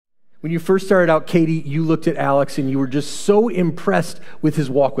When you first started out, Katie, you looked at Alex and you were just so impressed with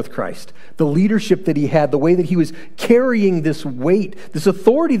his walk with Christ. The leadership that he had, the way that he was carrying this weight, this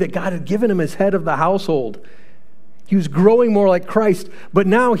authority that God had given him as head of the household. He was growing more like Christ, but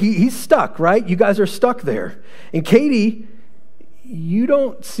now he's stuck, right? You guys are stuck there. And Katie, you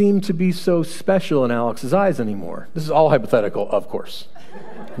don't seem to be so special in Alex's eyes anymore. This is all hypothetical, of course.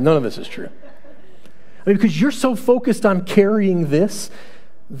 None of this is true. I mean, because you're so focused on carrying this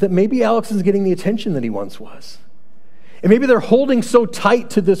that maybe Alex isn't getting the attention that he once was. And maybe they're holding so tight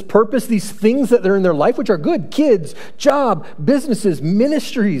to this purpose, these things that they're in their life, which are good, kids, job, businesses,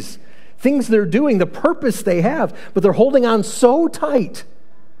 ministries, things they're doing, the purpose they have, but they're holding on so tight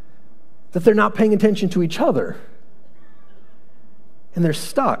that they're not paying attention to each other. And they're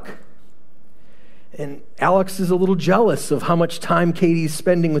stuck. And Alex is a little jealous of how much time Katie's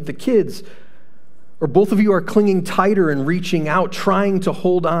spending with the kids. Or both of you are clinging tighter and reaching out, trying to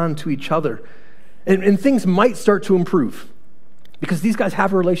hold on to each other. And things might start to improve because these guys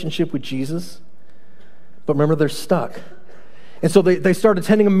have a relationship with Jesus, but remember, they're stuck. And so they start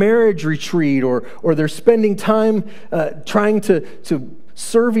attending a marriage retreat, or they're spending time trying to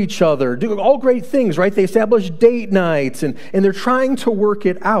serve each other, do all great things, right? They establish date nights, and they're trying to work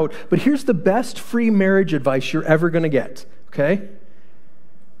it out. But here's the best free marriage advice you're ever going to get, okay?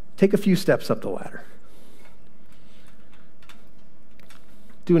 Take a few steps up the ladder.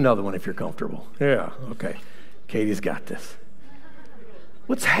 Do another one if you're comfortable. Yeah, okay. Katie's got this.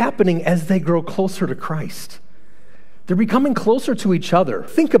 What's happening as they grow closer to Christ? They're becoming closer to each other.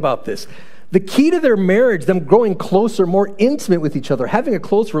 Think about this. The key to their marriage, them growing closer, more intimate with each other, having a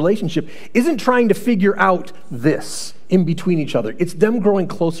close relationship, isn't trying to figure out this in between each other. It's them growing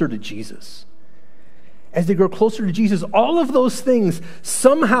closer to Jesus. As they grow closer to Jesus, all of those things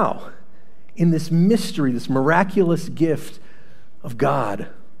somehow, in this mystery, this miraculous gift of God,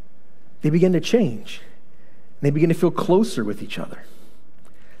 they begin to change. They begin to feel closer with each other.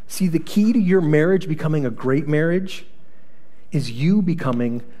 See, the key to your marriage becoming a great marriage is you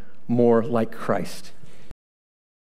becoming more like Christ.